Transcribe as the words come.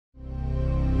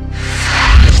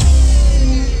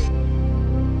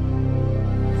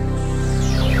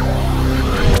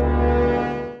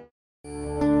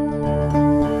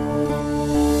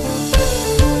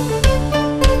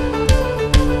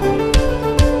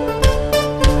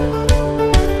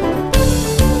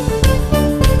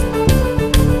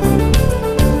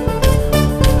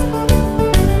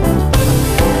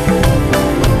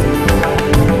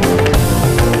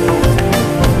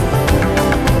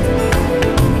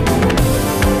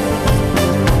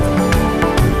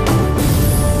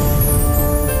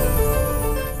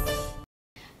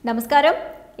నమస్కారం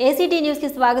ACT news కి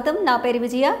స్వాగతం నా పేరు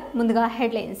విజయ ముందుగా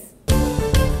హెడ్లైన్స్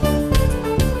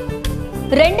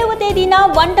రెండవ తేదీన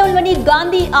వన్ టౌన్ లోని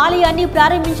గాంధీ ఆలయాన్ని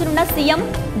ప్రారంభించనున్న సీఎం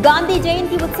గాంధీ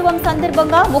జయంతి ఉత్సవం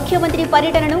సందర్భంగా ముఖ్యమంత్రి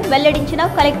పర్యటనను వెల్లడించిన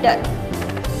కలెక్టర్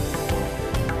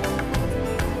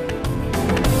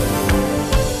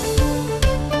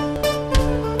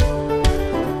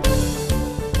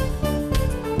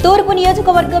తూర్పు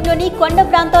నియోజకవర్గంలోని కొండ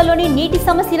ప్రాంతాల్లోని నీటి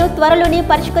సమస్యను త్వరలోనే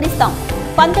పరిష్కరిస్తాం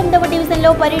 19వ డివిజన్లో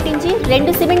పర్యటించి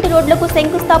 2 సిమెంట్ రోడ్లకు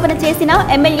శంకుస్థాపన చేసిన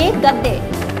ఎమ్మెల్యే గద్దె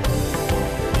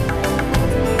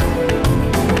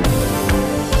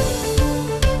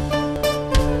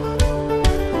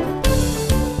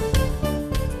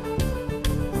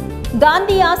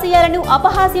గాంధీ ఆశయాలను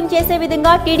అపహాస్యం చేసే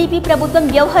విధంగా టీడీపీ ప్రభుత్వం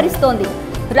వ్యవహరిస్తోంది.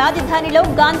 రాజధానిలో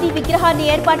గాంధీ విగ్రహాన్ని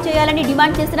ఏర్పాటు చేయాలని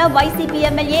డిమాండ్ చేసిన YCP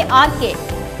MLA RK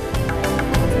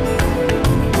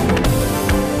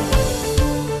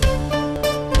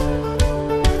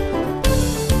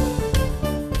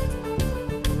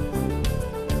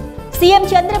CM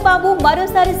Chandrababu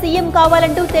మరోసారి సీఎం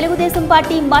కావాలంటూ తెలుగుదేశం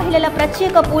పార్టీ మహిళల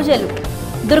ప్రత్యేక పూజలు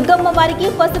దుర్గమ్మ వారికి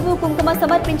పసుపు కుంకుమ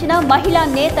సమర్పించిన మహిళా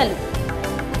నేతలు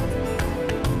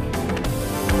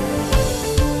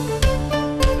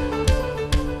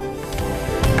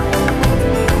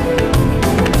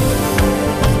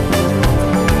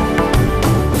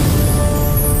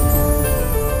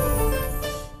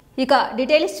ఇక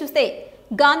డీటెయిల్స్ చూస్తే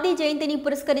గాంధీ జయంతిని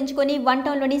పురస్కరించుకొని వన్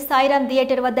టౌన్లోని సాయిరాం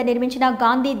థియేటర్ వద్ద నిర్మించిన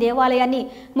గాంధీ దేవాలయాన్ని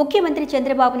ముఖ్యమంత్రి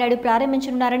చంద్రబాబు నాయుడు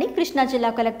ప్రారంభించనున్నారని కృష్ణా జిల్లా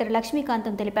కలెక్టర్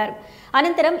లక్ష్మీకాంతం తెలిపారు.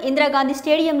 అనంతరం ఇందిరాగాంధీ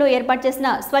స్టేడియంలో ఏర్పాటు చేసిన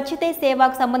స్వచ్ఛతే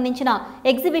సేవాకు సంబంధించిన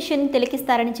ఎగ్జిబిషన్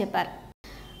తిలకిస్తారని చెప్పారు.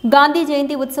 గాంధీ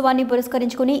జయంతి ఉత్సవాన్ని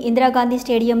పురస్కరించుకుని ఇందిరాగాంధీ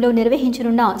స్టేడియంలో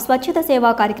నిర్వహించనున్న స్వచ్ఛత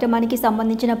సేవా కార్యక్రమానికి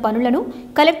సంబంధించిన పనులను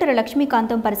కలెక్టర్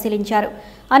లక్ష్మీకాంతం పరిశీలించారు.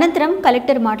 అనంతరం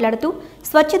కలెక్టర్ మాట్లాడుతూ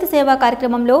స్వచ్ఛత సేవా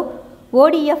కార్యక్రమంలో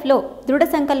ఓడీఎఫ్లో దృఢ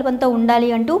సంకల్పంతో ఉండాలి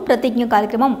అంటూ ప్రతిజ్ఞ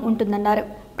కార్యక్రమం ఉంటుందన్నారు.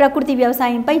 ప్రకృతి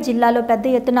వ్యవసాయంపై జిల్లాలో పెద్ద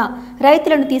ఎత్తున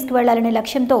రైతులను తీసుకువెళ్లాలనే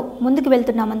లక్ష్యంతో ముందుకు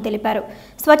వెళ్తున్నామని తెలిపారు.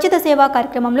 స్వచ్ఛత సేవా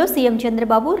కార్యక్రమంలో సీఎం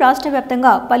చంద్రబాబు రాష్ట్ర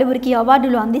వ్యాప్తంగా పలువురికి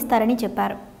అవార్డులు అందిస్తారని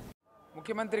చెప్పారు.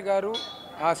 ముఖ్యమంత్రి గారు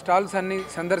ఆ స్టాల్స్ అన్ని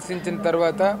సందర్శించిన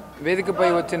తర్వాత వేదికపై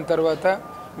వచ్చిన తర్వాత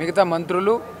మిగతా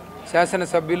మంత్రులు,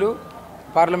 శాసనసభ్యులు,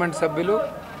 పార్లమెంట్ సభ్యులు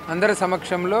అందరి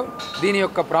సమక్షంలో దీని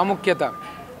యొక్క ప్రాముఖ్యత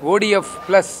ఓడిఎఫ్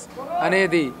ప్లస్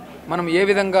అనేది మనం ఏ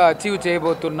విధంగా అచీవ్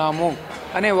చేయబోతున్నాము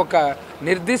అనే ఒక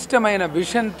నిర్దిష్టమైన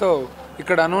విషన్తో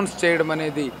ఇక్కడ అనౌన్స్ చేయడం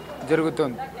అనేది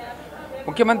జరుగుతుంది.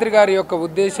 ముఖ్యమంత్రి గారి యొక్క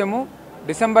ఉద్దేశము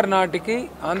డిసెంబర్ నాటికి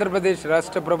ఆంధ్రప్రదేశ్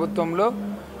రాష్ట్ర ప్రభుత్వంలో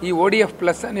ఈ ఓడిఎఫ్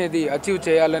ప్లస్ అనేది అచీవ్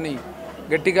చేయాలని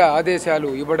గట్టిగా ఆదేశాలు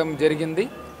ఇవ్వడం జరిగింది.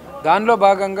 దానిలో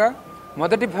భాగంగా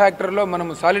మొదటి ఫ్యాక్టర్లో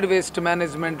మనము సాలిడ్ వేస్ట్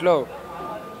మేనేజ్మెంట్లో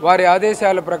వారి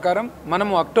ఆదేశాల ప్రకారం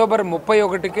మనము అక్టోబర్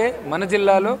 31కే మన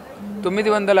జిల్లాలో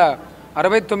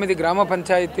 969 గ్రామ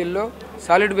పంచాయతీల్లో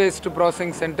solid waste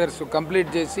processing centres complete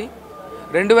చేసి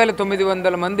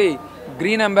 2900 మంది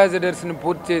గ్రీన్ అంబాసిడర్స్ని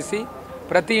పూర్తి చేసి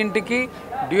ప్రతి ఇంటికి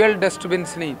డ్యూయల్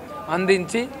డస్ట్బిన్స్ని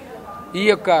అందించి ఈ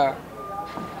యొక్క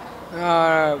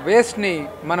వేస్ట్ని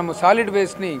మనము సాలిడ్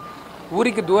వేస్ట్ని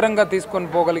ఊరికి దూరంగా తీసుకొని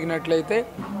పోగలిగినట్లయితే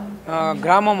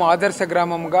గ్రామం ఆదర్శ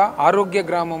గ్రామంగా ఆరోగ్య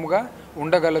గ్రామంగా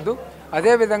ఉండగలదు.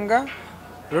 అదేవిధంగా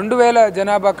 2000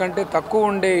 జనాభా కంటే తక్కువ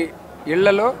ఉండే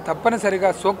ఇళ్లలో తప్పనిసరిగా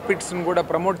సోక్ పిట్స్ను కూడా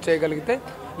ప్రమోట్ చేయగలిగితే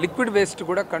లిక్విడ్ వేస్ట్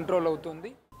కూడా కంట్రోల్ అవుతుంది.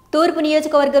 తూర్పు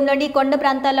నియోజకవర్గంలోని కొండ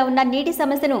ప్రాంతాల్లో ఉన్న నీటి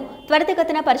సమస్యను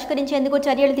త్వరితగతిన పరిష్కరించేందుకు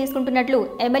చర్యలు తీసుకుంటున్నట్లు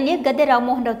ఎమ్మెల్యే గద్దె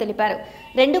రామ్మోహన్ రావు తెలిపారు.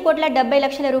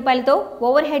 2,70,00,000 రూపాయలతో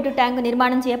ఓవర్ హెడ్ ట్యాంకు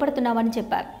నిర్మాణం చేపడుతున్నామని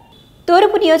చెప్పారు.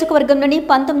 తూర్పు నియోజకవర్గంలోని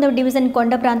 19వ డివిజన్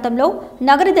కొండ ప్రాంతంలో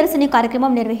నగర దర్శిని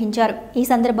కార్యక్రమం నిర్వహించారు. ఈ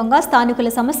సందర్భంగా స్థానికుల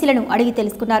సమస్యలను అడిగి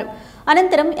తెలుసుకున్నారు.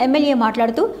 అనంతరం ఎమ్మెల్యే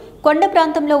మాట్లాడుతూ కొండ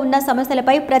ప్రాంతంలో ఉన్న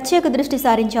సమస్యలపై ప్రత్యేక దృష్టి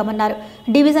సారించామన్నారు.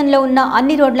 డివిజన్లో ఉన్న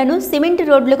అన్ని రోడ్లను సిమెంట్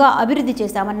రోడ్లుగా అభివృద్ధి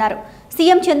చేశామన్నారు.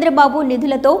 సీఎం చంద్రబాబు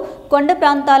నిధులతో కొండ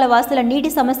ప్రాంతాల వాసుల నీటి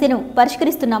సమస్యను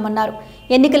పరిష్కరిస్తున్నామన్నారు.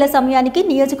 ఎన్నికల సమయానికి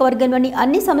నియోజకవర్గంలోని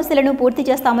అన్ని సమస్యలను పూర్తి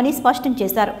చేస్తామని స్పష్టం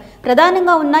చేశారు.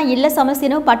 ప్రధానంగా ఉన్న ఇళ్ల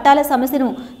సమస్యను, పట్టాల సమస్యను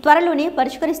త్వరలోనే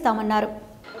పరిష్కరిస్తామన్నారు.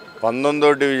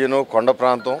 19వ డివిజను కొండ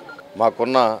ప్రాంతం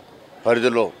మాకున్న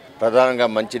పరిధిలో ప్రధానంగా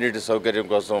మంచినీటి సౌకర్యం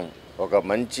కోసం ఒక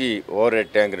మంచి ఓవర్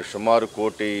హెడ్ ట్యాంక్ సుమారు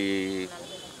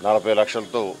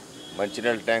 1,40,00,000తో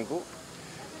మంచినీళ్ళ ట్యాంకు,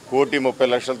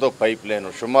 1,30,00,000తో పైప్ లైన్,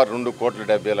 సుమారు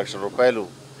 2,70,00,000 రూపాయలు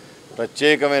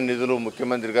ప్రత్యేకమైన నిధులు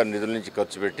ముఖ్యమంత్రి గారి నిధుల నుంచి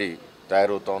ఖర్చు పెట్టి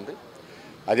తయారవుతోంది.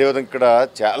 అదేవిధంగా ఇక్కడ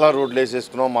చాలా రోడ్లు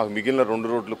వేసేసుకున్నాం. మాకు మిగిలిన 2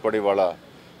 రోడ్లు కూడా ఇవాళ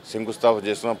శంకుస్థాపన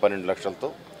చేస్తున్నాం 12 లక్షలతో.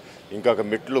 ఇంకొక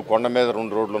మెట్లు కొండ మీద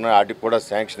 2 రోడ్లు ఉన్నాయి, వాటికి కూడా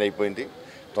శాంక్షన్ అయిపోయింది.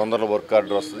 తొందరలో వర్క్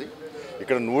ఆర్డర్ వస్తుంది.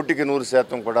 ఇక్కడ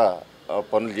 100% కూడా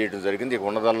పనులు చేయడం జరిగింది. ఇక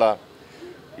ఉన్నదల్లా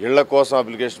ఇళ్ల కోసం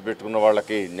అప్లికేషన్ పెట్టుకున్న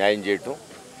వాళ్ళకి న్యాయం చేయటం,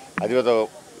 అదేవిధంగా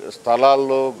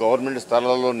స్థలాల్లో గవర్నమెంట్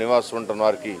స్థలాల్లో నివాసం ఉంటున్న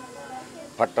వారికి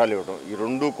పట్టాలు ఇవ్వడం, ఈ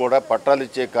రెండు కూడా పట్టాలు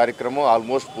ఇచ్చే కార్యక్రమం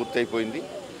ఆల్మోస్ట్ పూర్తయిపోయింది.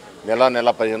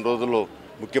 నెల 15 రోజుల్లో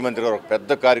ముఖ్యమంత్రి గారు ఒక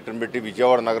పెద్ద కార్యక్రమం పెట్టి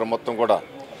విజయవాడ నగరం మొత్తం కూడా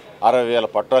 60,000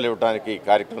 పట్టాలు ఇవ్వడానికి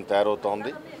కార్యక్రమం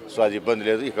తయారవుతోంది. సో అది ఇబ్బంది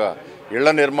లేదు. ఇక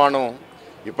ఇళ్ల నిర్మాణం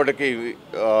ఇప్పటికీ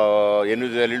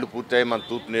 8,000 ఇళ్ళు పూర్తయ్యాయి మన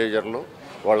తూర్పు నియోజకవర్గంలో.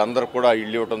 వాళ్ళందరూ కూడా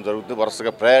ఇళ్ళు ఇవ్వడం జరుగుతుంది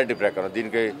వరుసగా ప్రయారిటీ ప్రకారం.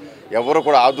 దీనికి ఎవరు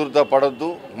కూడా ఆదుర్దా పడద్దు,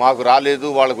 మాకు రాలేదు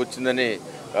వాళ్ళకు వచ్చిందని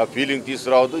ఫీలింగ్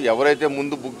తీసుకురావద్దు. ఎవరైతే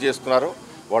ముందు బుక్ చేసుకున్నారో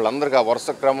వాళ్ళందరికీ ఆ వరుస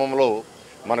క్రమంలో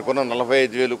మనకున్న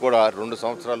 45,000 కూడా 2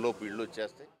 సంవత్సరాల్లోపు ఇళ్ళు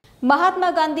వచ్చేస్తాయి. మహాత్మా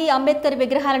గాంధీ, అంబేద్కర్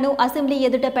విగ్రహాలను అసెంబ్లీ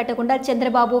ఎదుట పెట్టకుండా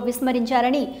చంద్రబాబు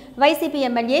విస్మరించారని వైసీపీ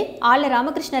ఎమ్మెల్యే ఆళ్ల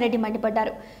రామకృష్ణారెడ్డి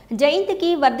మండిపడ్డారు. జయంతికి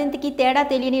వర్ధంతికి తేడా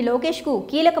తెలియని లోకేష్కు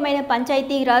కీలకమైన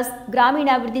పంచాయతీరాజ్,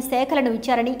 గ్రామీణాభివృద్ధి శాఖలను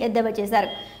ఇచ్చారని ఎద్దేవా చేశారు.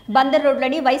 బందర్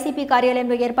రోడ్లోని వైసీపీ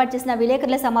కార్యాలయంలో ఏర్పాటు చేసిన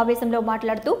విలేకరుల సమావేశంలో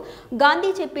మాట్లాడుతూ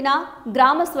గాంధీ చెప్పిన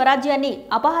గ్రామ స్వరాజ్యాన్ని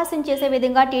అపహాస్యం చేసే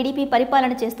విధంగా టీడీపీ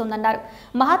పరిపాలన చేస్తోందన్నారు.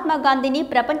 మహాత్మా గాంధీని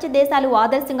ప్రపంచ దేశాలు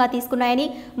ఆదర్శంగా తీసుకున్నాయని,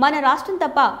 మన రాష్ట్రం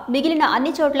తప్ప మిగిలిన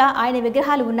అన్ని చోట్ల ఆయన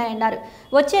విగ్రహాలు ఉన్నాయన్నారు.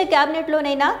 వచ్చే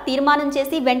కేబినెట్లోనైనా తీర్మానం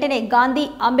చేసి వెంటనే గాంధీ,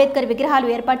 అంబేద్కర్ విగ్రహాలు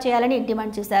ఏర్పాటు చేయాలని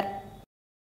డిమాండ్ చేశారు.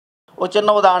 ఓ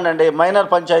చిన్న ఉదాహరణ అండి, మైనర్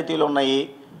పంచాయతీలు ఉన్నాయి.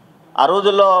 ఆ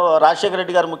రోజుల్లో రాజశేఖర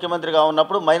రెడ్డి గారు ముఖ్యమంత్రిగా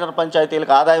ఉన్నప్పుడు మైనర్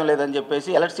పంచాయతీలకు ఆదాయం లేదని చెప్పేసి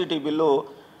ఎలక్ట్రిసిటీ బిల్లు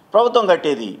ప్రభుత్వం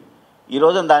కట్టేది. ఈ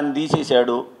రోజున దాన్ని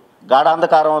తీసేశాడు.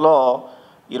 గాఢాంధకారంలో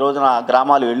ఈ రోజున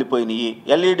గ్రామాలు వెళ్ళిపోయినాయి.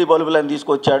 ఎల్ఈడి బల్బులను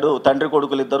తీసుకొచ్చాడు. తండ్రి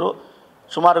కొడుకులు ఇద్దరు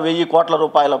సుమారు 1,000 కోట్ల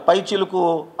రూపాయల పైచిలుకు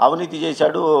అవినీతి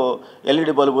చేశాడు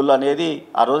ఎల్ఈడి బల్బులు అనేది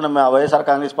ఆ రోజున వైఎస్ఆర్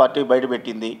కాంగ్రెస్ పార్టీ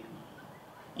బయటపెట్టింది.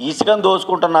 ఇసుకను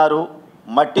దోచుకుంటున్నారు,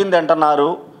 మట్టిని తింటున్నారు,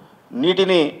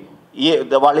 నీటిని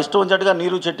వాళ్ళ ఇష్టం వచ్చినట్టుగా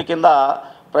నీరు చెట్టు కింద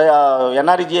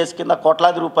ఎన్ఆర్ఈజీఎస్ కింద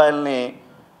కోట్లాది రూపాయలని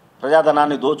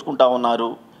ప్రజాధనాన్ని దోచుకుంటా ఉన్నారు.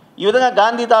 ఈ విధంగా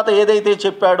గాంధీ తాత ఏదైతే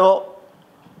చెప్పాడో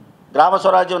గ్రామ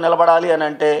స్వరాజ్యం నిలబడాలి అని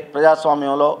అంటే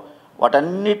ప్రజాస్వామ్యంలో,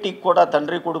 వాటన్నిటికి కూడా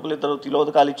తండ్రి కొడుకులు ఇద్దరు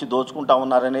తిలోదకాలు ఇచ్చి దోచుకుంటా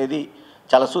ఉన్నారనేది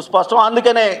చాలా సుస్పష్టం.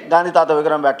 అందుకనే గాంధీ తాత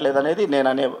విగ్రహం పెట్టలేదనేది నేను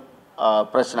అనే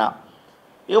ప్రశ్న.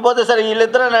 ఇకపోతే సరే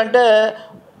వీళ్ళిద్దరనంటే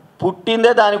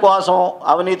పుట్టిందే దానికోసం,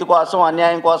 అవినీతి కోసం,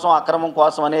 అన్యాయం కోసం, అక్రమం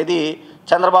కోసం అనేది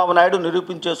చంద్రబాబు నాయుడు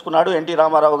నిరూపించేసుకున్నాడు. ఎన్టీ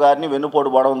రామారావు గారిని వెన్నుపోటు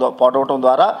పొడవటం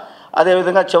ద్వారా.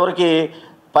 అదేవిధంగా చివరికి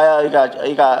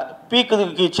ఇక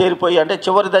పీక్కి చేరిపోయి, అంటే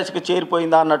చివరి దశకి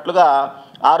చేరిపోయిందా అన్నట్లుగా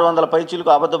 600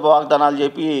 పైచీలకు అబద్ధ వాగ్దానాలు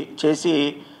చేసి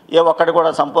ఏ ఒక్కటి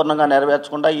కూడా సంపూర్ణంగా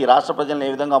నెరవేర్చకుండా ఈ రాష్ట్ర ప్రజలను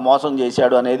ఏ విధంగా మోసం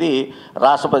చేశాడు అనేది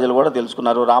రాష్ట్ర ప్రజలు కూడా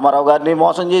తెలుసుకున్నారు. రామారావు గారిని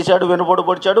మోసం చేశాడు, వెన్నుపోటు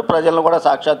పొడిచాడు, ప్రజలను కూడా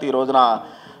సాక్షాత్ ఈ రోజున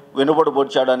వెనుబడి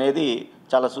పొడిచాడు అనేది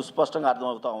చాలా సుస్పష్టంగా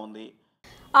అర్థమవుతూ ఉంది.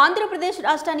 ఆంధ్రప్రదేశ్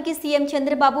రాష్ట్రానికి సీఎం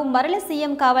చంద్రబాబు మరల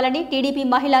సీఎం కావాలని టీడీపీ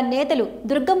మహిళా నేతలు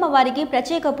దుర్గమ్మ వారికి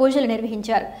ప్రత్యేక పూజలు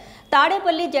నిర్వహించారు.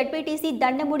 తాడేపల్లి జడ్పీటీసీ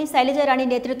దండమూడి శైలజారాణి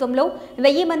నేతృత్వంలో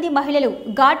 1000 మంది మహిళలు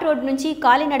ఘాట్ రోడ్ నుంచి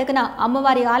కాలినడకన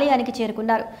అమ్మవారి ఆలయానికి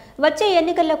చేరుకున్నారు. వచ్చే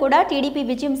ఎన్నికల్లో కూడా టీడీపీ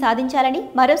విజయం సాధించాలని,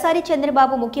 మరోసారి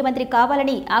చంద్రబాబు ముఖ్యమంత్రి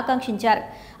కావాలని ఆకాంక్షించారు.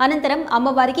 అనంతరం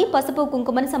అమ్మవారికి పసుపు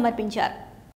కుంకుమను సమర్పించారు.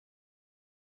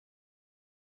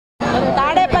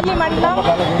 తాడేపల్లి మండలం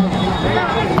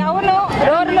టౌన్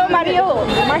రోడ్లు మరియు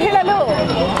మహిళలు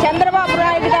చంద్రబాబు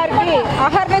నాయుడు గారికి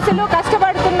అహర్నిశలు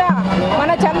కష్టపడుతున్న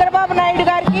మన చంద్రబాబు నాయుడు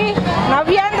గారికి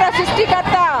నవ్యాంధ్ర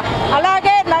సృష్టికర్త,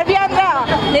 అలాగే నవ్యాంధ్ర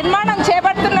నిర్మాణం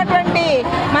చేపడుతున్నటువంటి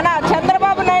మన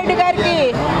చంద్రబాబు నాయుడు గారికి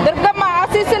దుర్గమ్మ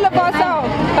ఆశీస్సుల కోసం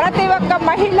ప్రతి ఒక్క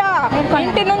మహిళ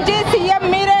ఇంటి నుంచి సీఎం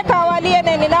మీరే కావాలి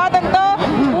అనే నినాదంతో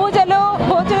పూజలు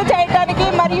చేయటానికి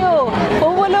మరియు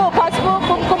పువ్వులు, పసుపు,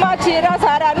 కుంకుమ, చీర,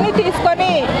 సార అన్ని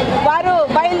తీసుకొని వారు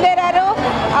బయలుదేరారు.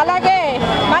 అలాగే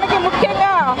మనకి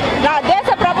ముఖ్యంగా దేశ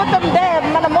ప్రభుత్వం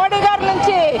మన మోడీ గారి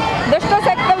నుంచి దుష్ట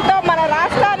శక్తులతో మన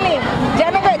రాష్ట్రాన్ని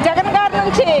జగన్ గారి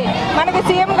నుంచి మనకి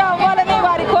సీఎంగా అవ్వాలని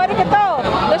వారి కోరికతో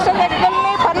దుష్ట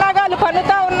శక్తుల్ని పన్నాగాలు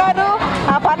పన్నుతా ఉన్నారు.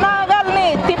 ఆ పన్నాగాల్ని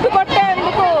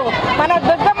తిప్పికొట్టేందుకు మన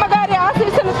దుర్గమ్మ గారి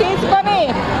ఆశీస్సులు తీసుకొని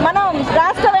మనం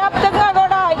రాష్ట్ర వ్యాప్తంగా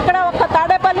కూడా ఇక్కడ ఒక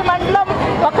తాడేపల్లి మండలం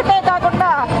ఒకటే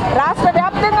కాకుండా రాష్ట్ర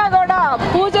వ్యాప్తంగా కూడా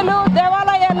పూజలు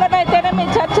దేవాలయాల్లోనైతేనేమి,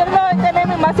 చర్చిల్లో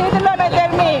అయితేనేమి,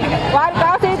 మసీదుల్లోనైతేనేమి వారికి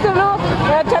ఆశీస్సులు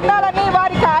చెందాలని,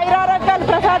 వారికి ఆయురారోగ్యాలు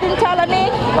ప్రసాదించాలని,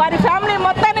 వారి ఫ్యామిలీ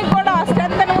మొత్తానికి కూడా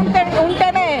స్ట్రెంత్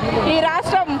ఉంటేనే ఈ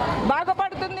రాష్ట్రం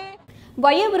బాగుపడుతుంది.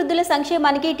 వయోవృద్ధుల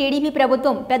సంక్షేమానికి టీడీపీ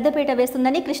ప్రభుత్వం పెద్దపీట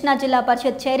వేస్తుందని కృష్ణా జిల్లా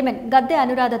పరిషత్ చైర్మన్ గద్దె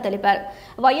అనురాధ తెలిపారు.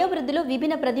 వయోవృద్ధులు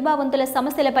విభిన్న ప్రతిభావంతుల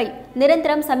సమస్యలపై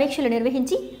నిరంతరం సమీక్షలు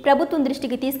నిర్వహించి ప్రభుత్వం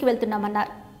దృష్టికి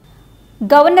తీసుకువెళ్తున్నామన్నారు.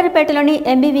 గవర్నర్పేటలోని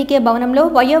ఎంబీవీకే భవనంలో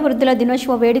వయోవృద్ధుల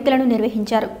దినోత్సవ వేడుకలను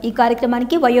నిర్వహించారు. ఈ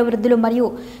కార్యక్రమానికి వయోవృద్ధులు మరియు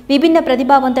విభిన్న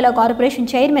ప్రతిభావంతుల కార్పొరేషన్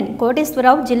చైర్మన్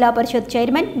కోటేశ్వరరావు, జిల్లా పరిషత్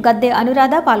చైర్మన్ గద్దె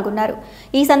అనురాధ పాల్గొన్నారు.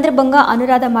 ఈ సందర్భంగా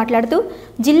అనురాధ మాట్లాడుతూ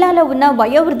జిల్లాలో ఉన్న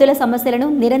వయోవృద్ధుల సమస్యలను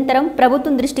నిరంతరం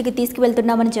ప్రభుత్వం దృష్టికి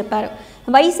తీసుకువెళ్తున్నామని చెప్పారు.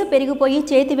 వయసు పెరిగిపోయి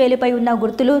చేతివేలుపై ఉన్న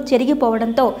గుర్తులు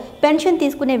చెరిగిపోవడంతో పెన్షన్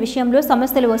తీసుకునే విషయంలో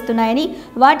సమస్యలు వస్తున్నాయని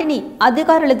వాటిని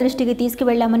అధికారుల దృష్టికి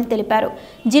తీసుకువెళ్లామని తెలిపారు.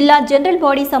 జిల్లా జనరల్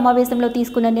బాడీ సమావేశంలో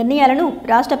తీసుకున్న నిర్ణయాలను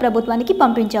రాష్ట్ర ప్రభుత్వానికి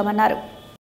పంపించామన్నారు.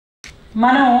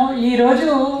 మనం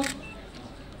ఈరోజు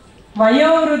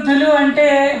వయోవృద్ధులు అంటే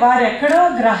వారెక్కడో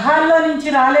గ్రహాల్లో నుంచి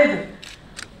రాలేదు,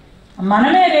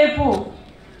 మనమే రేపు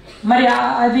మరి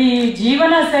అది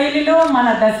జీవన శైలిలో మన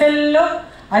దశల్లో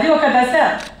అది ఒక దశ.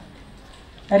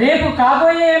 రేపు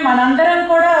కాబోయే మనందరం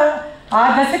కూడా ఆ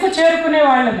దశకు చేరుకునే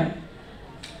వాళ్ళమే.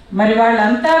 మరి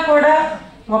వాళ్ళంతా కూడా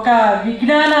ఒక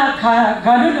విజ్ఞాన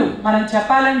గనులు, మనం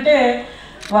చెప్పాలంటే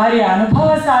వారి అనుభవ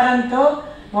సారంతో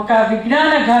ఒక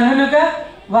విజ్ఞాన గనులుగా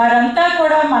వారంతా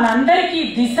కూడా మనందరికీ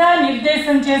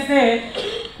దిశానిర్దేశం చేసే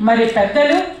మరి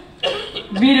పెద్దలు.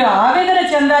 వీరు ఆవేదన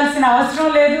చెందాల్సిన అవసరం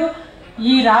లేదు.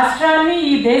 ఈ రాష్ట్రాన్ని,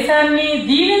 ఈ దేశాన్ని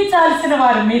దీవించాల్సిన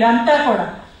వారు మీరంతా కూడా.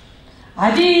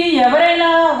 అది ఎవరైనా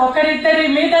ఒకరిద్దరి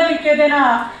మీద మీకు ఏదైనా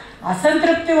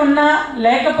అసంతృప్తి ఉన్నా,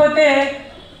 లేకపోతే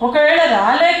ఒకవేళ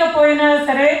రాలేకపోయినా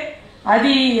సరే,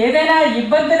 అది ఏదైనా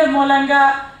ఇబ్బందుల మూలంగా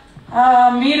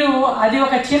మీరు అది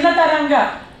ఒక చిన్నతనంగా,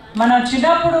 మనం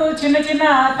చిన్నప్పుడు చిన్న చిన్న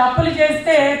తప్పులు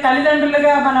చేస్తే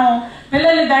తల్లిదండ్రులుగా మనం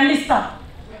పిల్లల్ని దండిస్తాం.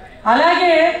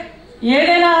 అలాగే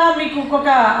ఏదైనా మీకు ఒక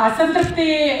అసంతృప్తి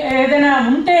ఏదైనా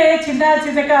ఉంటే చిన్న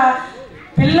చిన్నక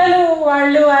పిల్లలు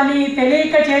వాళ్ళు అని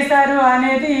తెలియక చేశారు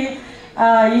అనేది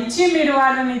ఇచ్చి మీరు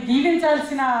వాళ్ళని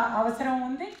దీవించాల్సిన అవసరం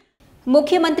ఉంది.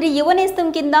 ముఖ్యమంత్రి యువనేస్తం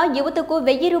కింద యువతకు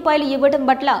 1000 రూపాయలు ఇవ్వడం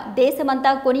పట్ల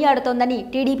దేశమంతా కొనియాడుతోందని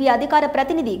టీడీపీ అధికార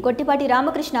ప్రతినిధి గొట్టిపాటి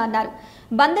రామకృష్ణ అన్నారు.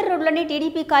 బందర్ రోడ్లోని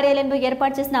టీడీపీ కార్యాలయంలో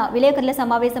ఏర్పాటు చేసిన విలేకరుల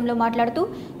సమావేశంలో మాట్లాడుతూ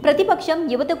ప్రతిపక్షం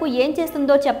యువతకు ఏం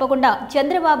చేస్తుందో చెప్పకుండా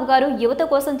చంద్రబాబు గారు యువత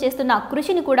కోసం చేస్తున్న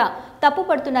కృషిని కూడా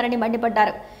తప్పుపడుతున్నారని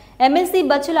మండిపడ్డారు. ఎమ్మెల్సీ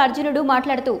బచ్చుల అర్జునుడు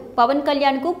మాట్లాడుతూ పవన్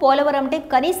కళ్యాణ్కు పోలవరం అంటే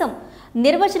కనీసం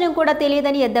నిర్వచనం కూడా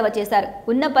తెలియదని ఎద్దేవా చేశారు.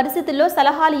 ఉన్న పరిస్థితుల్లో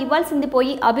సలహాలు ఇవ్వాల్సింది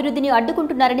పోయి అభివృద్ధిని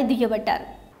అడ్డుకుంటున్నారని దుయ్యబట్టారు.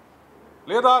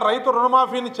 లేదా రైతు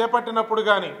రుణమాఫీని చేపట్టినప్పుడు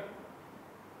కానీ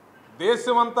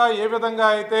దేశమంతా ఏ విధంగా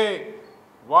అయితే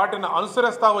వాటిని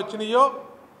అనుసరిస్తూ వచ్చినాయో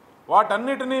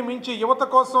వాటన్నిటినీ మించి యువత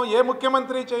కోసం ఏ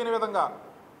ముఖ్యమంత్రి చేయని విధంగా,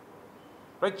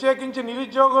 ప్రత్యేకించి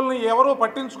నిరుద్యోగుల్ని ఎవరూ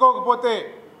పట్టించుకోకపోతే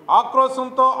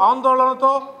ఆక్రోశంతో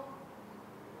ఆందోళనతో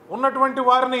ఉన్నటువంటి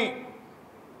వారిని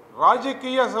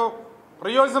రాజకీయ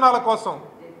ప్రయోజనాల కోసం,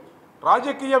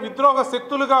 రాజకీయ విద్రోహ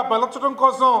శక్తులుగా బలచడం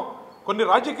కోసం కొన్ని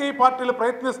రాజకీయ పార్టీలు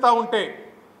ప్రయత్నిస్తూ ఉంటే,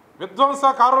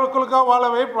 విధ్వంసకారకులుగా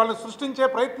వాళ్ళని సృష్టించే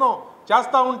ప్రయత్నం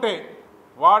చేస్తూ ఉంటే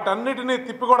వాటన్నిటినీ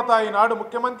తిప్పికొడతా ఈనాడు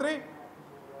ముఖ్యమంత్రి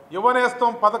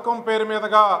యువనేస్తం పథకం పేరు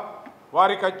మీదుగా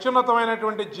వారికి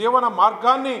అత్యున్నతమైనటువంటి జీవన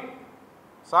మార్గాన్ని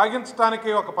సాగించడానికి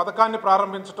ఒక పథకాన్ని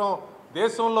ప్రారంభించడం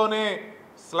దేశంలోనే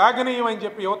శ్లాఘనీయం అని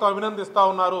చెప్పి యువత అభినందిస్తూ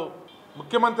ఉన్నారు.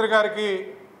 ముఖ్యమంత్రి గారికి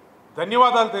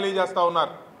ధన్యవాదాలు తెలియజేస్తూ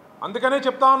ఉన్నారు. అందుకనే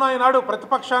చెప్తా ఉన్నా, ఈనాడు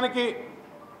ప్రతిపక్షానికి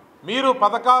మీరు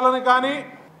పథకాలను కానీ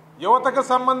యువతకు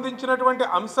సంబంధించినటువంటి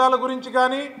అంశాల గురించి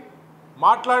కానీ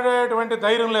మాట్లాడేటువంటి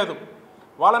ధైర్యం లేదు.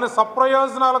 వాళ్ళని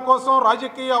సప్రయోజనాల కోసం,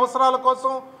 రాజకీయ అవసరాల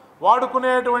కోసం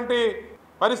వాడుకునేటువంటి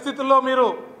పరిస్థితుల్లో మీరు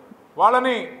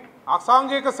వాళ్ళని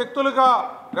అసాంఘిక శక్తులుగా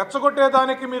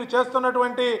రెచ్చగొట్టేదానికి మీరు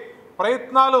చేస్తున్నటువంటి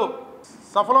ప్రయత్నాలు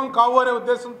సఫలం కావు అనే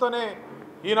ఉద్దేశంతోనే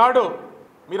ఈనాడు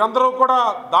మీరందరూ కూడా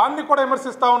దాన్ని కూడా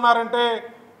విమర్శిస్తూ ఉన్నారంటే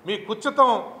మీ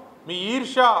కుచితం, మీ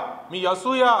ఈర్ష్య, మీ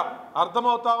అసూయ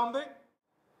అర్థమవుతా ఉంది.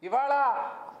 ఇవాళ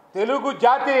తెలుగు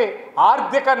జాతి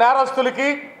ఆర్థిక నేరస్తులకి,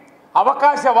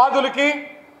 అవకాశవాదులకి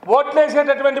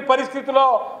ఓట్లేసేటటువంటి పరిస్థితిలో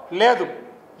లేదు.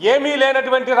 ఏమీ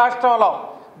లేనటువంటి రాష్ట్రంలో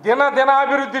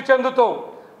దినదినాభివృద్ధి చెందుతూ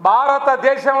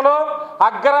భారతదేశంలో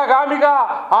అగ్రగామిగా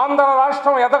ఆంధ్ర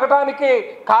రాష్ట్రం ఎదగడానికి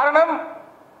కారణం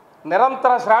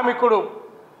నిరంతర శ్రామికుడు,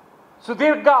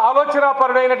 సుదీర్ఘ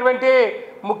ఆలోచనాపరుడైనటువంటి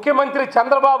ముఖ్యమంత్రి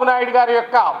చంద్రబాబు నాయుడు గారి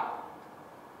యొక్క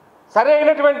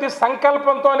సరైనటువంటి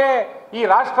సంకల్పంతోనే ఈ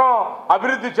రాష్ట్రం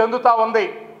అభివృద్ధి చెందుతూ ఉంది.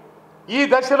 ఈ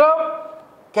దశలో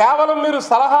కేవలం మీరు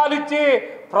సలహాలు ఇచ్చి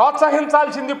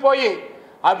ప్రోత్సహించాల్సింది పోయి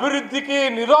అభివృద్ధికి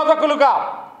నిరోధకులుగా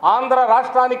ఆంధ్ర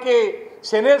రాష్ట్రానికి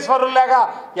శనేశ్వరులాగా,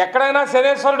 ఎక్కడైనా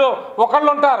శనేశ్వరుడు ఒకళ్ళు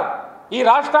ఉంటారు, ఈ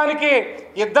రాష్ట్రానికి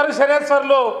 2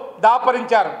 శనేశ్వరులు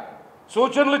దాపరించారు.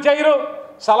 సూచనలు చేయరు,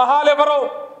 సలహాలు ఇవ్వరు.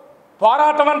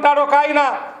 పోరాటం అంటాడు ఒక ఆయన,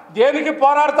 దేనికి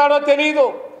పోరాడతాడో తెలియదు.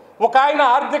 ఒక ఆయన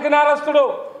ఆర్థిక నేరస్తుడు,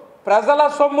 ప్రజల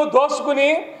సొమ్ము దోసుకుని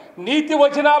నీతి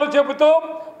వచనాలు చెబుతూ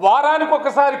వారానికి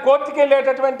ఒకసారి కోర్టుకి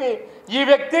వెళ్ళేటటువంటి ఈ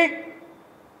వ్యక్తి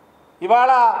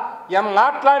ఇవాళ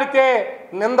మాట్లాడితే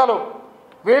నిందలు.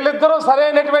 వీళ్ళిద్దరూ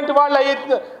సరైనటువంటి వాళ్ళు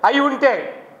అయి ఉంటే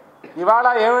ఇవాళ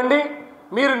ఏమండి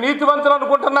మీరు నీతివంతులు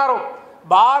అనుకుంటున్నారు?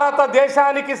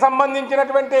 భారతదేశానికి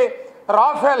సంబంధించినటువంటి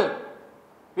రాఫెల్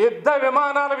యుద్ధ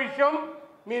విమానాల విషయం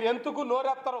మీరు ఎందుకు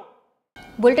నోరెత్తరు?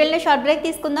 బులెటిన్లో షార్ట్ బ్రేక్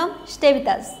తీసుకుందాం. Stay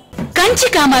with us. Kanchi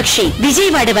Kamakshi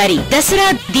Vijayawada వారి దసరా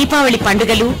దీపావళి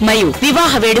పండుగలు మరియు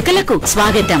వివాహ వేడుకలకు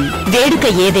స్వాగతం. వేడుక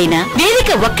ఏదైనా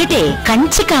వేదిక ఒక్కటే.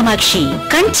 కంచి కామాక్షి.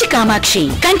 కంచి కామాక్షి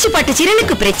కంచి పట్టు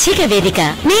చీరలకు ప్రత్యేక వేదిక.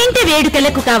 మీ ఇంటి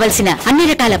వేడుకలకు కావలసిన అన్ని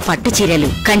రకాల పట్టు చీరలు,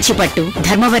 కంచి పట్టు,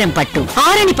 ధర్మవరం పట్టు,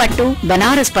 ఆరణి పట్టు,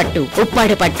 బనారస్ పట్టు,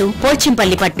 ఉప్పాడ పట్టు,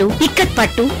 పోచంపల్లి పట్టు, ఇక్కత్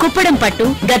పట్టు, కుప్పడం పట్టు,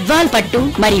 గద్వాల్ పట్టు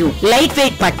మరియు లైట్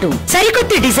వెయిట్ పట్టు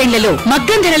సరికొత్త డిజైన్లలో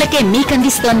మగ్గం ధరలకే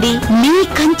మీకందిస్తోంది మీ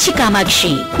కంచి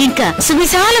కామాక్షి. ఇంకా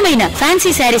సువిశాలమైన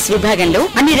ఫ్యాన్సీ శారీస్ విభాగంలో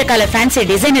అన్ని రకాల ఫ్యాన్సీ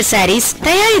డిజైనర్ శారీస్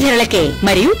తయారీ ధరలకే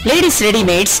మరియు ladies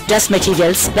readymades, dress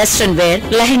materials, western wear,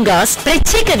 lehengas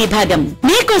ప్రత్యేక విభాగం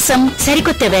మీకోసం.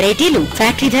 సరికొత్త వెరైటీలు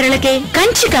ఫ్యాక్టరీ ధరలకే.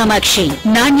 కంచి కామాక్షి.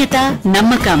 నాణ్యత,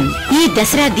 నమ్మకం. ఈ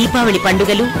దసరా దీపావళి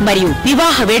పండుగలు మరియు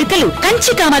వివాహ వేడుకలు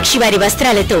కంచి కామాక్షి వారి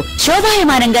వస్త్రాలతో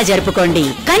శోభాయమానంగా జరుపుకోండి.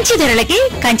 కంచి ధరలకే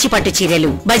కంచి పట్టు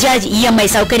చీరలు. బజాజ్ ఈఎంఐ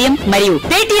సౌకర్యం మరియు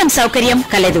పేటీఎం సౌకర్యం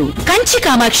కలదు. కంచి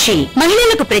కామాక్షి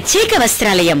మహిళలకు ప్రత్యేక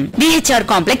వస్త్రాలయం. BHR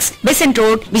complex, Besant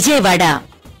road, Vijayawada.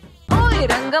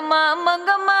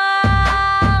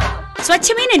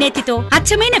 స్వచ్ఛమైన నేతితో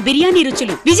అచ్చమైన బిర్యానీ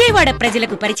రుచులు విజయవాడ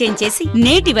ప్రజలకు పరిచయం చేసి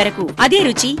నేటి వరకు అదే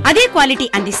రుచి, అదే క్వాలిటీ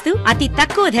అందిస్తూ అతి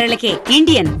తక్కువ ధరలకే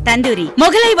ఇండియన్, తందూరి,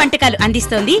 మొఘలై వంటకాలు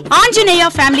అందిస్తోంది ఆంజనేయ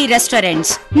ఫ్యామిలీ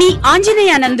రెస్టారెంట్స్. మీ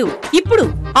ఆంజనేయ నందు ఇప్పుడు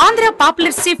ఆంధ్ర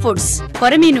పాపులర్ సీ ఫుడ్స్,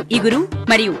 కొరమీను ఇగురు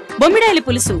మరియు బొమ్మిడాయల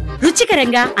పులుసు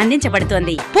రుచికరంగా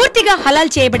అందించబడుతోంది. పూర్తిగా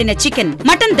హలాల్ చేయబడిన చికెన్,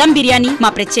 మటన్ దమ్ బిర్యానీ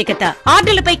మా ప్రత్యేకత.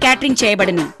 ఆర్డర్లపై క్యాటరింగ్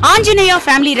చేయబడును. Anjaneya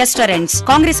family restaurants,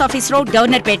 Congress office road,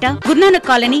 Governorpet, Guru Nanak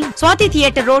colony, Swathi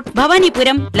theatre road,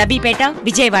 Bhavanipuram, Labbipet,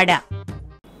 Vijayawada.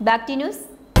 Back to news.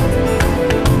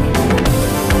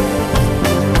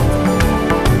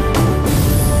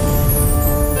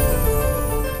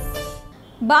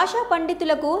 భాషా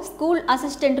పండితులకు స్కూల్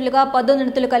అసిస్టెంట్లుగా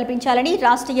పదోన్నతులు కల్పించాలని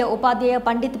రాష్ట్రీయ ఉపాధ్యాయ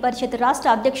పండిత్ పరిషత్ రాష్ట్ర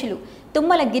అధ్యక్షులు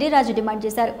తుమ్మల గిరిరాజు డిమాండ్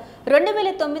చేశారు.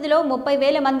 2009లో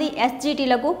 30,000 మంది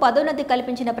ఎస్జీటీలకు పదోన్నతి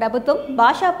కల్పించిన ప్రభుత్వం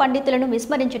భాషా పండితులను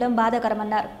విస్మరించడం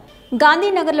బాధాకరమన్నారు.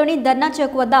 గాంధీనగర్లోని ధర్నా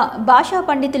చౌక్ వద్ద భాషా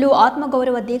పండితులు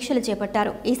ఆత్మగౌరవ దీక్షలు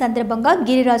చేపట్టారు. ఈ సందర్భంగా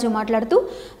గిరిరాజు మాట్లాడుతూ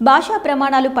భాషా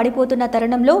ప్రమాణాలు పడిపోతున్న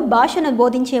తరుణంలో భాషను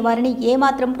బోధించే వారిని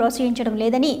ఏమాత్రం ప్రోత్సహించడం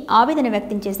లేదని ఆవేదన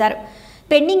వ్యక్తం చేశారు.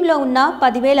 పెండింగ్లో ఉన్న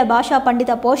 10,000 భాషా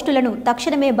పండిత పోస్టులను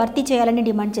తక్షణమే భర్తీ చేయాలని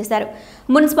డిమాండ్ చేశారు.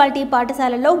 మున్సిపాలిటీ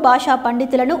పాఠశాలల్లో భాషా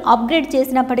పండితులను అప్గ్రేడ్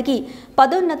చేసినప్పటికీ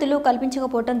పదోన్నతులు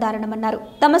కల్పించకపోవడం దారుణమన్నారు.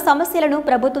 తమ సమస్యలను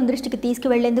ప్రభుత్వం దృష్టికి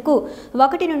తీసుకువెళ్లేందుకు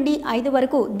 1 నుండి 5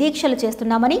 వరకు దీక్షలు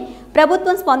చేస్తున్నామని,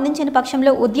 ప్రభుత్వం స్పందించిన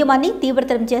పక్షంలో ఉద్యమాన్ని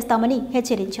తీవ్రతరం చేస్తామని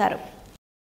హెచ్చరించారు.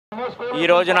 ఈ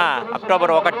రోజున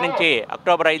అక్టోబర్ 1 నుంచి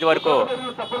అక్టోబర్ 5 వరకు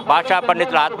భాషా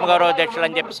పండితుల ఆత్మగౌరవ దీక్షలు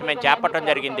అని చెప్పేసి మేము చేపట్టడం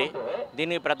జరిగింది.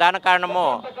 దీనికి ప్రధాన కారణము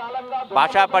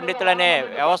భాషా పండితులనే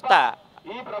వ్యవస్థ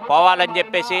పోవాలని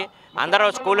చెప్పేసి, అందరూ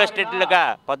స్కూల్ అసిస్టెంట్లుగా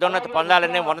పదోన్నతి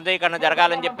పొందాలని, ఉన్నతీకరణ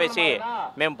జరగాలని చెప్పేసి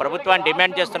మేము ప్రభుత్వాన్ని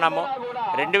డిమాండ్ చేస్తున్నాము.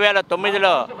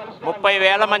 2009లో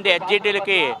 30,000 మంది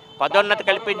ఎస్జీటీలకి పదోన్నతి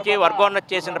కల్పించి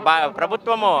వర్గోన్నతి చేసిన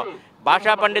ప్రభుత్వము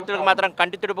భాషా పండితులకు మాత్రం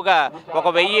కంటితుడుపుగా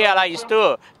 1,000 అలా ఇస్తూ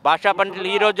భాషా పండితులు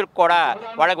ఈ రోజులకు కూడా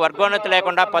వాళ్ళకి వర్గోన్నతి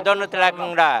లేకుండా, పదోన్నతి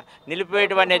లేకుండా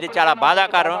నిలిపివేయడం అనేది చాలా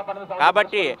బాధాకరం.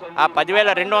 కాబట్టి ఆ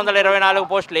 10,224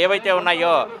 పోస్టులు ఏవైతే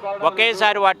ఉన్నాయో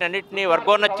ఒకేసారి వాటిని అన్నింటినీ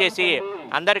వర్గోన్నతి చేసి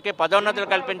అందరికీ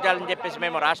పదోన్నతులు కల్పించాలని చెప్పేసి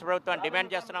మేము రాష్ట్ర ప్రభుత్వాన్ని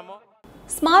డిమాండ్ చేస్తున్నాము.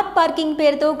 స్మార్ట్ పార్కింగ్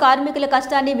పేరుతో కార్మికుల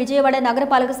కష్టాన్ని విజయవాడ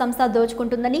నగరపాలక సంస్థ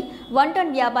దోచుకుంటుందని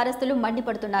వంటన్ వ్యాపారస్తులు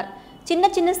మండిపడుతున్నారు. చిన్న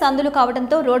చిన్న సందులు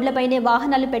కావడంతో రోడ్లపైనే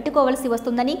వాహనాలు పెట్టుకోవాల్సి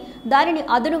వస్తుందని, దానిని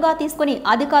అదునుగా తీసుకుని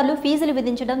అధికారులు ఫీజులు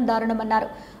విధించడం దారుణమన్నారు.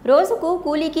 రోజుకు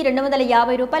కూలీకి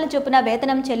 250 రూపాయల చొప్పున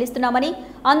వేతనం చెల్లిస్తున్నామని,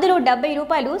 అందులో 70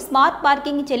 రూపాయలు స్మార్ట్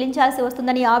పార్కింగ్ చెల్లించాల్సి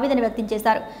వస్తుందని ఆవేదన వ్యక్తం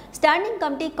చేశారు. స్టాండింగ్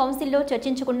కమిటీ కౌన్సిల్లో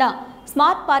చర్చించకుండా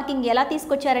స్మార్ట్ పార్కింగ్ ఎలా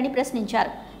తీసుకొచ్చారని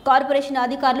ప్రశ్నించారు. కార్పొరేషన్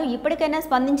అధికారులు ఇప్పటికైనా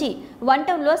స్పందించి వన్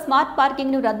టౌన్లో స్మార్ట్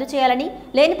పార్కింగ్ను రద్దు చేయాలని,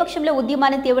 లేని పక్షంలో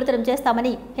ఉద్యమాన్ని తీవ్రతరం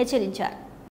చేస్తామని హెచ్చరించారు.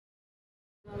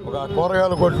 ఒక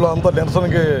కూరగాయల కొట్లు అంతా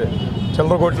నిరసనకి,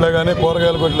 చిల్లర కొట్లే కానీ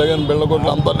కూరగాయల కొట్లే కానీ బిళ్ళ కొట్లు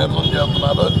అంతా నిరసన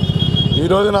చేస్తున్నారు. ఈ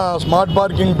రోజున స్మార్ట్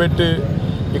పార్కింగ్ పెట్టి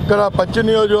ఇక్కడ పశ్చిమ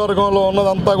నియోజకవర్గంలో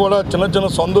ఉన్నదంతా కూడా చిన్న చిన్న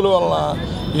సందుల వలన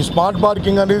ఈ స్మార్ట్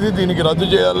పార్కింగ్ అనేది దీనికి రద్దు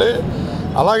చేయాలి.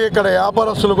 అలాగే ఇక్కడ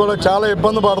వ్యాపారస్తులు కూడా చాలా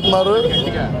ఇబ్బంది పడుతున్నారు.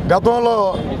 గతంలో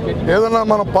ఏదైనా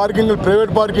మనం పార్కింగ్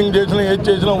ప్రైవేట్ పార్కింగ్ చేసినా ఏది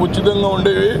చేసినా ఉచితంగా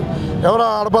ఉండేవి, ఎవరో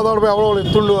అడపదడప ఎవరో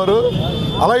ఎత్తుండేవారు.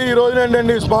 అలాగే ఈ రోజున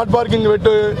ఏంటండి స్మార్ట్ పార్కింగ్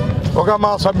పెట్టి మా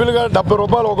సభ్యులుగా 70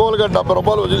 రూపాయలు, ఒక్కొక్కరికి 70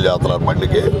 రూపాయలు వసూలు చేస్తున్నారు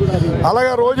బండికి.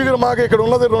 అలాగే రోజుకి మాకు ఇక్కడ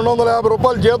ఉన్నది 250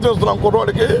 రూపాయలు జీతం ఇస్తున్నాం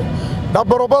కుర్రోడికి.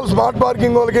 70 రూపాయలు స్మార్ట్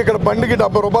పార్కింగ్ వాళ్ళకి ఇక్కడ బండికి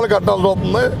 70 రూపాయలు కట్టాల్సి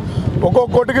వస్తుంది.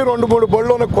 ఒక్కొక్కటికి 2-3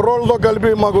 బళ్ళు ఉన్నాయి, కుర్రోళ్ళతో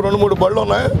కలిపి మాకు 2-3 బళ్ళు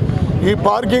ఉన్నాయి. ఈ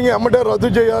పార్కింగ్ ఎమ్మటే రద్దు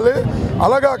చేయాలి.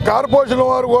 అలాగే కార్పొరేషన్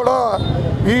వారు కూడా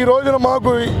ఈ రోజున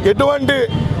మాకు ఎటువంటి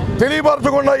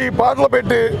తెలియపరచకుండా ఈ పాటలు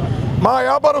పెట్టి మా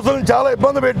వ్యాపారస్తులను చాలా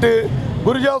ఇబ్బంది పెట్టి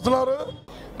గురి చేస్తున్నారు.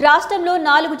 రాష్ట్రంలో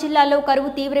 4 జిల్లాల్లో కరువు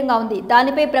తీవ్రంగా ఉంది.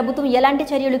 దానిపై ప్రభుత్వం ఎలాంటి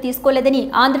చర్యలు తీసుకోలేదని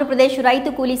ఆంధ్రప్రదేశ్ రైతు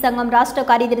కూలీ సంఘం రాష్ట్ర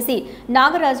కార్యదర్శి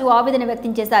నాగరాజు ఆవేదన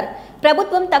వ్యక్తం చేశారు.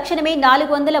 ప్రభుత్వం తక్షణమే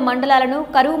 400 మండలాలను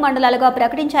కరువు మండలాలుగా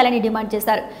ప్రకటించాలని డిమాండ్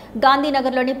చేశారు.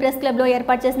 గాంధీనగర్లోని ప్రెస్ క్లబ్లో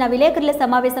ఏర్పాటు చేసిన విలేకరుల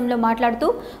సమావేశంలో మాట్లాడుతూ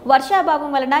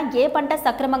వర్షాభావం వలన ఏ పంట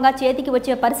సక్రమంగా చేతికి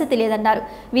వచ్చే పరిస్థితి లేదన్నారు.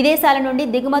 విదేశాల నుండి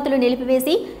దిగుమతులు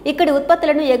నిలిపివేసి ఇక్కడి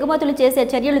ఉత్పత్తులను ఎగుమతులు చేసే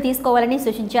చర్యలు తీసుకోవాలని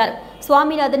సూచించారు.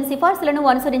 స్వామినాథన్ సిఫార్సులను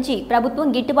అనుసరించి ప్రభుత్వం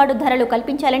గిట్టుబాటు ధరలు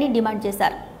కల్పించాలని డిమాండ్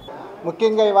చేశారు.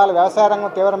 ముఖ్యంగా ఇవాళ వ్యవసాయ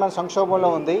రంగం తీవ్రమైన సంక్షోభంలో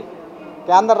ఉంది.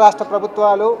 కేంద్ర రాష్ట్ర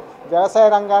ప్రభుత్వాలు వ్యవసాయ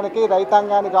రంగానికి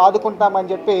రైతాంగానికి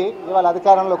ఆదుకుంటామని చెప్పి ఇవాళ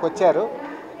అధికారంలోకి వచ్చారు.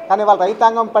 కానీ వాళ్ళ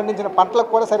రైతాంగం పండించిన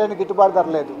పంటలకు కూడా సరైన గిట్టుబాటు ధర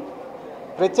లేదు.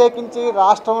 ప్రత్యేకించి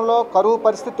రాష్ట్రంలో కరువు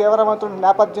పరిస్థితి తీవ్రమవుతున్న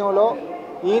నేపథ్యంలో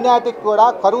ఈనాటికి కూడా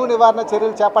కరువు నివారణ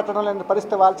చర్యలు చేపట్టడం లేని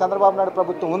పరిస్థితి వాళ్ళ చంద్రబాబు నాయుడు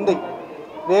ప్రభుత్వం ఉంది.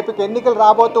 రేపుకి ఎన్నికలు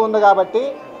రాబోతూ ఉంది కాబట్టి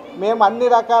మేము అన్ని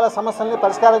రకాల సమస్యల్ని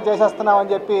పరిష్కారం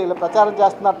చేసేస్తున్నామని చెప్పి ప్రచారం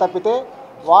చేస్తున్నారు తప్పితే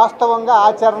వాస్తవంగా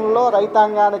ఆచరణలో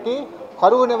రైతాంగానికి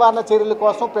కరువు నివారణ చర్యల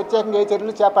కోసం ప్రత్యేకంగా ఏ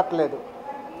చర్యలు చేపట్టలేదు.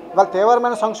 ఇవాళ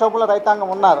తీవ్రమైన సంక్షోభంలో రైతాంగం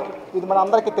ఉన్నారు. ఇది మన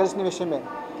అందరికీ తెలిసిన విషయమే.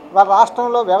 ఇవాళ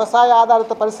రాష్ట్రంలో వ్యవసాయ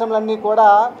ఆధారిత పరిశ్రమలన్నీ కూడా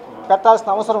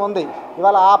పెట్టాల్సిన అవసరం ఉంది.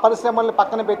 ఇవాళ ఆ పరిశ్రమల్ని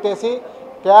పక్కన పెట్టేసి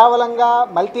కేవలంగా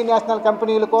మల్టీనేషనల్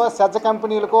కంపెనీలకో సజ్జ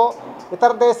కంపెనీలకో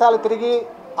ఇతర దేశాలు తిరిగి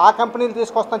ఆ కంపెనీలు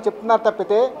తీసుకొస్తామని చెప్తున్నారు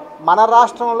తప్పితే మన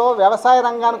రాష్ట్రంలో వ్యవసాయ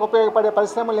రంగానికి ఉపయోగపడే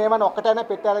పరిశ్రమలు ఏమైనా ఒక్కటైనా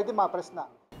పెట్టారనేది మా ప్రశ్న.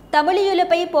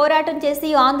 తమిళీయులపై పోరాటం చేసి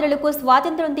ఆంధ్రులకు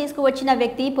స్వాతంత్ర్యం తీసుకువచ్చిన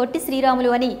వ్యక్తి పొట్టి శ్రీరాములు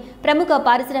అని ప్రముఖ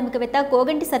పారిశ్రామికవేత్త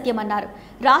కోగంటి సత్యం అన్నారు.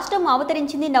 రాష్ట్రం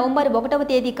అవతరించింది నవంబర్ 1వ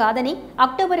తేదీ కాదని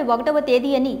అక్టోబర్ 1వ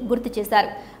తేదీ అని గుర్తు చేశారు.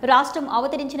 రాష్ట్రం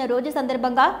అవతరించిన రోజు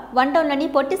సందర్భంగా వన్టౌన్లోని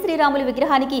పొట్టి శ్రీరాములు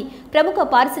విగ్రహానికి ప్రముఖ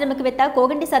పారిశ్రామికవేత్త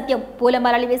కోగంటి సత్యం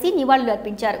పూలమాలలు వేసి నివాళులు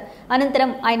అర్పించారు.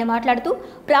 అనంతరం ఆయన మాట్లాడుతూ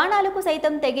ప్రాణాలకు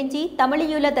సైతం తెగించి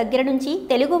తమిళీయుల దగ్గర నుంచి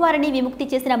తెలుగువారిని విముక్తి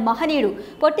చేసిన మహనీయుడు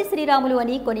పొట్టి శ్రీరాములు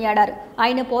అని కొనియాడారు.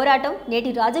 ఆయన పోరాటం నేటి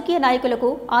రాజకీయ నాయకులకు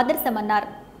ఆదర్శమన్నారు.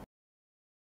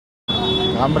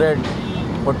 కామ్రేడ్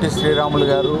పొట్టి శ్రీరాములు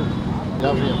గారు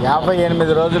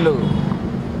 58 రోజులు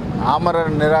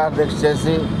ఆమరణ నిరాదీక్ష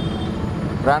చేసి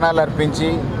ప్రాణాలు అర్పించి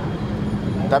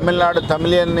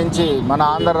తమిళియన్ నుంచి మన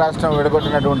ఆంధ్ర రాష్ట్రం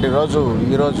విడగొట్టినటువంటి రోజు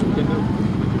ఈరోజు.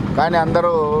 కానీ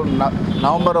అందరూ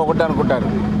నవంబర్ 1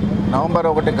 అనుకుంటారు. నవంబర్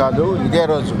 1 కాదు, ఇదే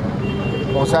రోజు.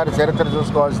 ఒకసారి చరిత్ర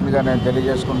చూసుకోవాల్సిందిగా నేను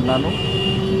తెలియజేసుకుంటున్నాను.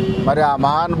 మరి ఆ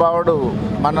మహానుభావుడు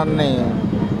మనల్ని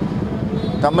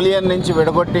తమిళియన్ నుంచి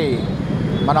విడగొట్టి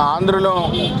మన ఆంధ్రలో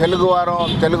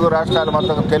తెలుగు రాష్ట్రాలు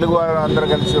మొత్తం తెలుగువారు అందరూ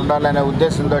కలిసి ఉండాలనే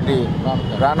ఉద్దేశంతో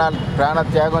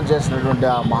ప్రాణత్యాగం చేసినటువంటి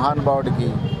ఆ మహానుభావుడికి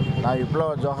నా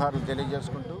విప్లవ జోహార్లు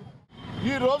తెలియజేసుకుంటూ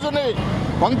ఈ రోజుని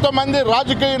కొంతమంది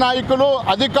రాజకీయ నాయకులు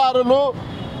అధికారులు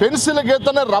పెన్సిల్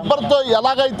గీతని రబ్బర్తో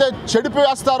ఎలాగైతే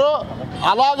చెడిపివేస్తారో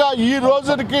అలాగా ఈ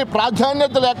రోజుకి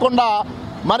ప్రాధాన్యత లేకుండా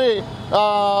మరి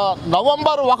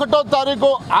నవంబర్ 1వ తారీఖు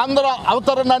ఆంధ్ర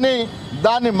అవతరణని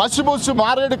దాన్ని మసిమూసి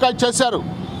మారేడుకాయ చేశారు.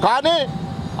 కానీ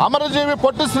అమరజీవి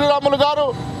పొట్టి శ్రీరాములు గారు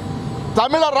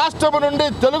తమిళ రాష్ట్రం నుండి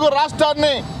తెలుగు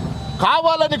రాష్ట్రాన్ని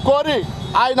కావాలని కోరి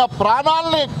ఆయన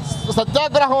ప్రాణాలని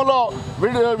సత్యాగ్రహంలో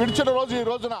విడిచిన రోజు ఈ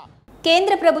రోజున.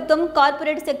 కేంద్ర ప్రభుత్వం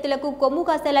కార్పొరేట్ శక్తులకు కొమ్ము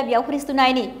కాసేలా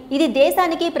వ్యవహరిస్తున్నాయని, ఇది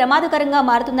దేశానికి ప్రమాదకరంగా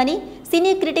మారుతుందని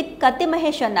సినీ క్రిటిక్ కత్తి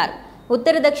మహేష్ అన్నారు.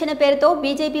 ఉత్తర దక్షిణ పేరుతో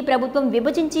బీజేపీ ప్రభుత్వం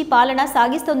విభజించి పాలన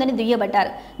సాగిస్తోందని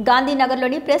దుయ్యబట్టారు.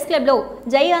 గాంధీనగర్లోని ప్రెస్ క్లబ్లో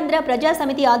జై ఆంధ్ర ప్రజా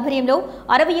సమితి ఆధ్వర్యంలో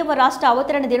 60వ రాష్ట్ర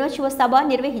అవతరణ దినోత్సవ సభ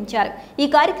నిర్వహించారు. ఈ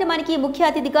కార్యక్రమానికి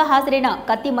ముఖ్య అతిథిగా హాజరైన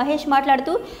కత్తి మహేష్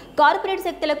మాట్లాడుతూ కార్పొరేట్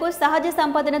శక్తులకు సహజ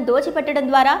సంపదను దోచిపెట్టడం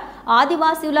ద్వారా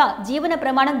ఆదివాసీల జీవన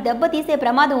ప్రమాణం దెబ్బతీసే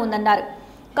ప్రమాదం ఉందన్నారు.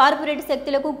 కార్పొరేట్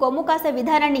శక్తులకు కొమ్ము కాసే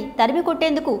విధానాన్ని తరిమి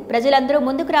కొట్టేందుకు ప్రజలందరూ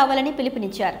ముందుకు రావాలని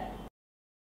పిలుపునిచ్చారు.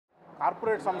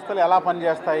 కార్పొరేట్ సంస్థలు ఎలా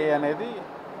పనిచేస్తాయి అనేది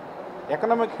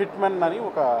ఎకనామిక్ హిట్మెన్ అని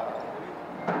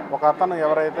ఒక అతను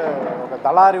ఎవరైతే ఒక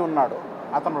దళారి ఉన్నాడో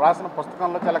అతను రాసిన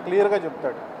పుస్తకంలో చాలా క్లియర్గా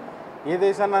చెప్తాడు. ఏ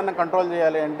దేశాన్ని కంట్రోల్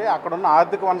చేయాలి అంటే అక్కడున్న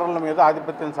ఆర్థిక వనరుల మీద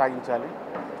ఆధిపత్యం సాగించాలి,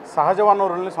 సహజ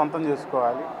వనరుల్ని సొంతం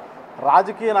చేసుకోవాలి,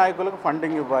 రాజకీయ నాయకులకు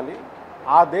ఫండింగ్ ఇవ్వాలి,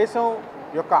 ఆ దేశం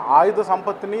యొక్క ఆయుధ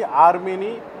సంపత్తిని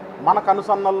ఆర్మీని మన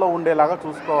కనుసన్నల్లో ఉండేలాగా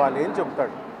చూసుకోవాలి అని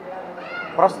చెప్తాడు.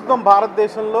 ప్రస్తుతం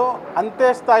భారతదేశంలో అంతే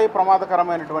స్థాయి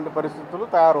ప్రమాదకరమైనటువంటి పరిస్థితులు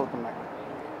తయారవుతున్నాయి.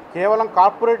 కేవలం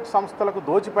కార్పొరేట్ సంస్థలకు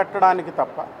దోచిపెట్టడానికి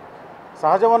తప్ప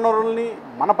సహజ వనరుల్ని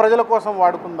మన ప్రజల కోసం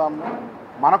వాడుకుందాము,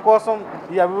 మన కోసం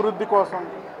ఈ అభివృద్ధి కోసం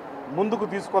ముందుకు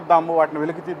తీసుకొద్దాము, వాటిని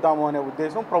వెలికితీద్దాము అనే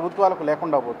ఉద్దేశం ప్రభుత్వాలకు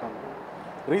లేకుండా పోతుంది.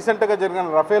 రీసెంట్గా జరిగిన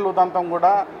రఫేల్ ఉదంతం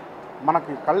కూడా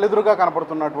మనకి కళ్ళెదురుగా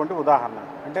కనపడుతున్నటువంటి ఉదాహరణ.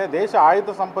 అంటే దేశ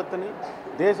ఆయుధ సంపత్తిని,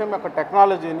 దేశం యొక్క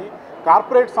టెక్నాలజీని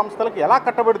కార్పొరేట్ సంస్థలకు ఎలా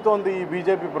కట్టబెడుతోంది ఈ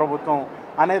బీజేపీ ప్రభుత్వం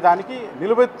అనే దానికి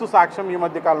నిలువెత్తు సాక్ష్యం ఈ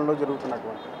మధ్య కాలంలో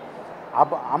జరుగుతున్నటువంటి.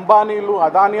 అంబానీలు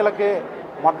అదానీలకే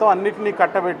మొత్తం అన్నిటినీ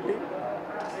కట్టబెట్టి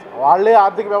వాళ్ళే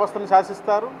ఆర్థిక వ్యవస్థను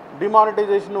శాసిస్తారు,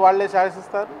 డిమానిటైజేషన్ వాళ్ళే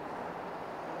శాసిస్తారు,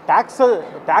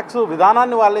 ట్యాక్స్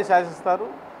విధానాన్ని వాళ్ళే శాసిస్తారు,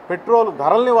 పెట్రోల్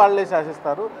ధరల్ని వాళ్ళే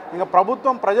శాసిస్తారు. ఇంకా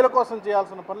ప్రభుత్వం ప్రజల కోసం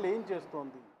చేయాల్సిన పనులు ఏం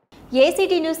చేస్తోంది?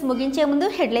 ఏసీటీ న్యూస్ ముగించే ముందు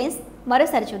హెడ్లైన్స్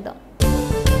మరోసారి చూద్దాం.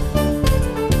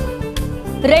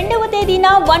 2వ తేదీన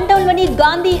వన్ టౌన్లోని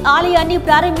గాంధీ ఆలయాన్ని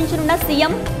ప్రారంభించనున్న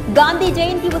సీఎం. గాంధీ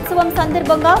జయంతి ఉత్సవం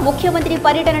సందర్భంగా ముఖ్యమంత్రి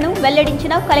పర్యటనను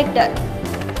వెల్లడించిన కలెక్టర్.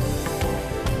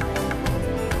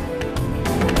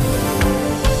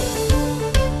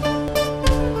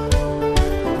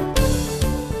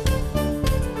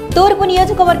 తూర్పు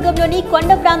నియోజకవర్గంలోని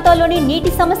కొండ ప్రాంతాల్లోని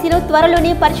నీటి సమస్యను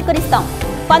త్వరలోనే పరిష్కరిస్తాం.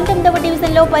 19వ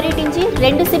డివిజన్లో పర్యటించి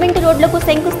 2 సిమెంట్ రోడ్లకు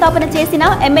శంకుస్థాపన చేసిన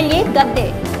ఎమ్మెల్యే గద్దే.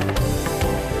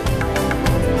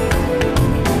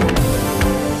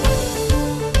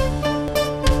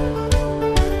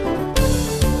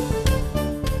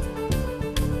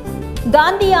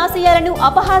 గాంధీ ఆశయాలను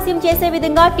అపహాస్యం చేసే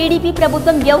విధంగా టీడీపీ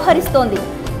ప్రభుత్వం వ్యవహరిస్తోంది.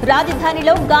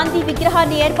 రాజధానిలో గాంధీ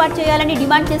విగ్రహాన్ని ఏర్పాటు చేయాలని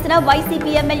డిమాండ్ చేసిన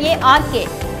YCP MLA RK.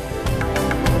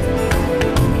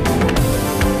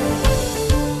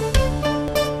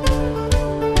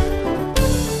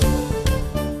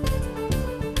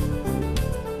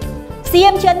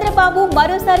 CM Chandrababu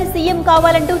మరోసారి సీఎం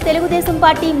కావాలంటూ తెలుగుదేశం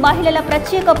పార్టీ మహిళల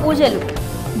ప్రత్యేక పూజలు.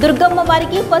 దుర్గమ్మ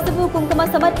వారికి పసుపు కుంకుమ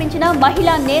సమర్పించిన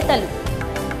మహిళా నేతలు.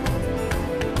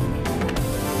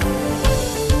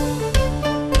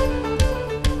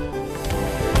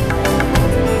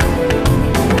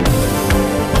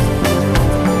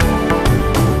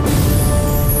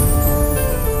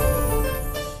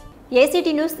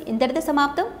 ఏసీటీ న్యూస్ ఇంతటితో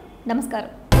సమాప్తం. నమస్కారం.